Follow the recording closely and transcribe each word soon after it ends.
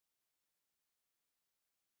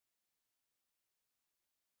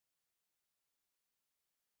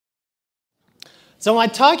So my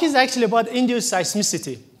talk is actually about induced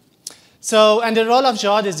seismicity. So, and the role of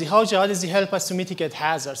geodesy, how geodesy helps us to mitigate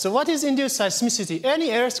hazards. So what is induced seismicity?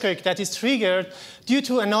 Any earthquake that is triggered due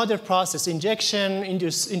to another process, injection,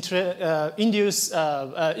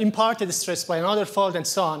 imparted stress by another fault, and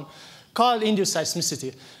so on, called induced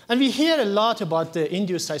seismicity. And we hear a lot about the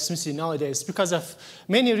induced seismicity nowadays because of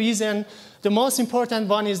many reasons. The most important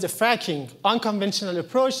one is the fracking, unconventional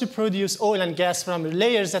approach to produce oil and gas from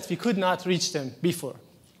layers that we could not reach them before.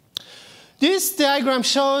 This diagram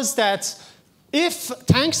shows that if,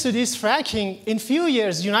 thanks to this fracking, in few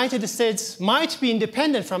years, United States might be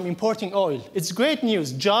independent from importing oil. It's great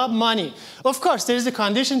news, job, money. Of course, there is a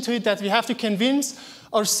condition to it that we have to convince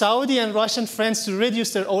our Saudi and Russian friends to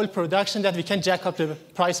reduce their oil production, that we can jack up the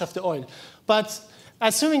price of the oil. But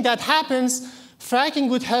assuming that happens, fracking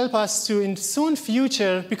would help us to, in soon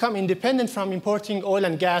future, become independent from importing oil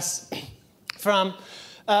and gas from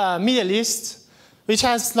Middle East, which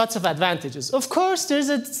has lots of advantages. Of course,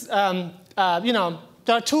 there's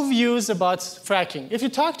there are two views about fracking. If you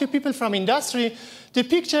talk to people from industry, they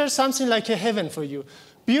picture something like a heaven for you.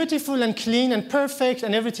 Beautiful and clean and perfect,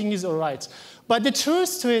 and everything is all right. But the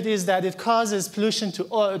truth to it is that it causes pollution to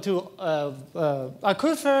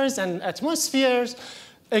aquifers and atmospheres.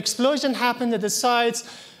 Explosion happened at the sites,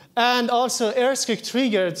 and also earthquake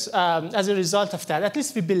triggered as a result of that. At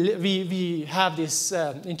least we have this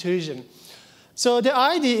intuition. So the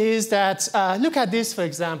idea is that, look at this, for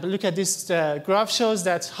example. Look at this graph shows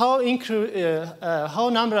that how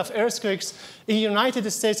number of earthquakes in the United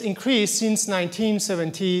States increased since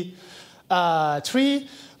 1973.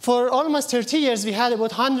 For almost 30 years, we had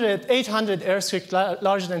about 800 earthquakes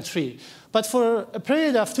larger than 3. But for a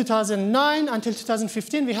period of 2009 until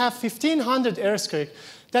 2015, we have 1,500 earthquakes.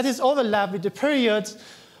 That is overlapped with the period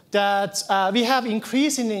that we have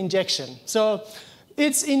increase in the injection. So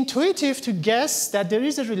it's intuitive to guess that there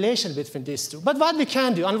is a relation between these two. But what we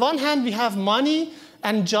can do, on one hand, we have money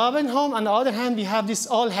and job and home. On the other hand, we have these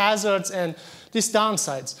all hazards and these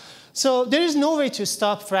downsides. So there is no way to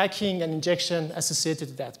stop fracking and injection associated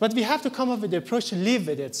with that. But we have to come up with the approach to live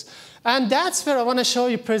with it. And that's where I want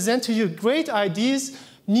to present to you great ideas,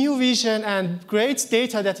 new vision, and great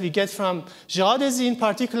data that we get from geodesy, in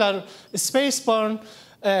particular spaceborne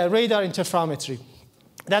radar interferometry,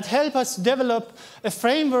 that help us develop a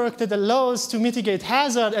framework that allows to mitigate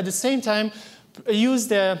hazard at the same time use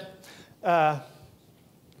the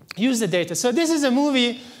data. So this is a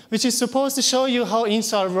movie which is supposed to show you how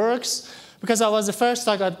INSAR works. Because I was the first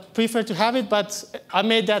talk, I'd prefer to have it, but I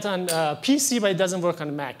made that on PC, but it doesn't work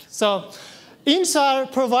on Mac. So INSAR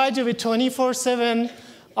provides you with 24/7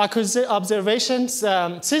 observations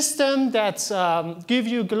system that give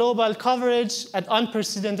you global coverage at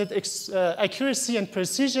unprecedented accuracy and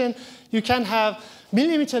precision. You can have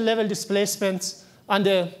millimeter level displacements on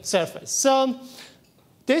the surface. So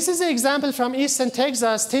this is an example from Eastern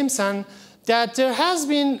Texas, Timpson, that there has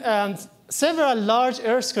been several large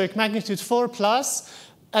earthquake magnitude 4+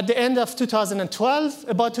 at the end of 2012,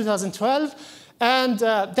 about 2012. And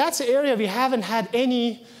that's an area we haven't had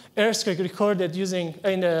any earthquake recorded using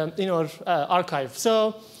in our archive.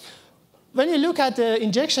 So when you look at the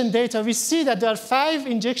injection data, we see that there are 5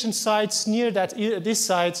 injection sites near this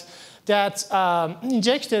site that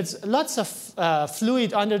injected lots of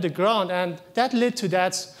fluid under the ground, and that led to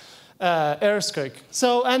that earthquake.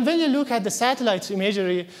 So, and when you look at the satellite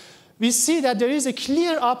imagery, we see that there is a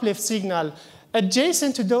clear uplift signal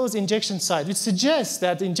adjacent to those injection sites, which suggests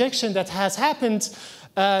that the injection that has happened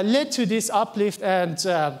led to this uplift and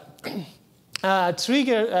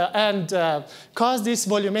caused this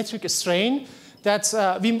volumetric strain that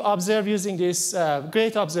we observe using this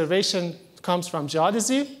great observation comes from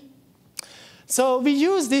geodesy. So we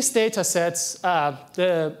use these data sets,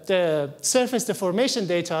 the surface deformation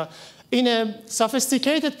data, in a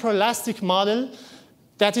sophisticated prolastic model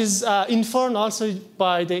that is informed also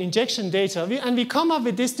by the injection data. And we come up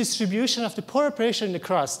with this distribution of the pore pressure in the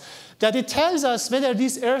crust, that it tells us whether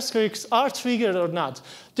these earthquakes are triggered or not.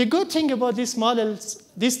 The good thing about these models,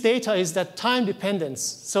 this data, is that time dependence.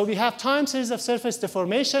 So we have time series of surface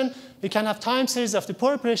deformation. We can have time series of the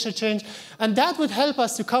pore pressure change. And that would help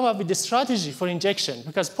us to come up with the strategy for injection,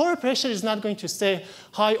 because pore pressure is not going to stay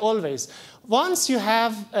high always. Once you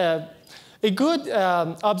have a good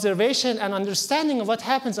observation and understanding of what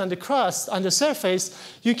happens on the crust, on the surface,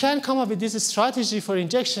 you can come up with this strategy for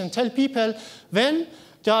injection. Tell people when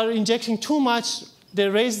they are injecting too much, they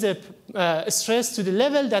raise the stress to the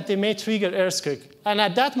level that they may trigger earthquake. And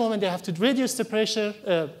at that moment, they have to reduce the pressure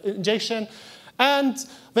injection And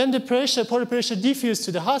when the pore pressure diffuses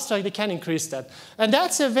to the hot strike, they can increase that. And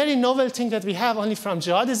that's a very novel thing that we have only from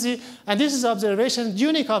geodesy. And this is observation,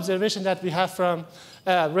 unique observation that we have from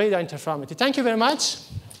radar interferometry. Thank you very much.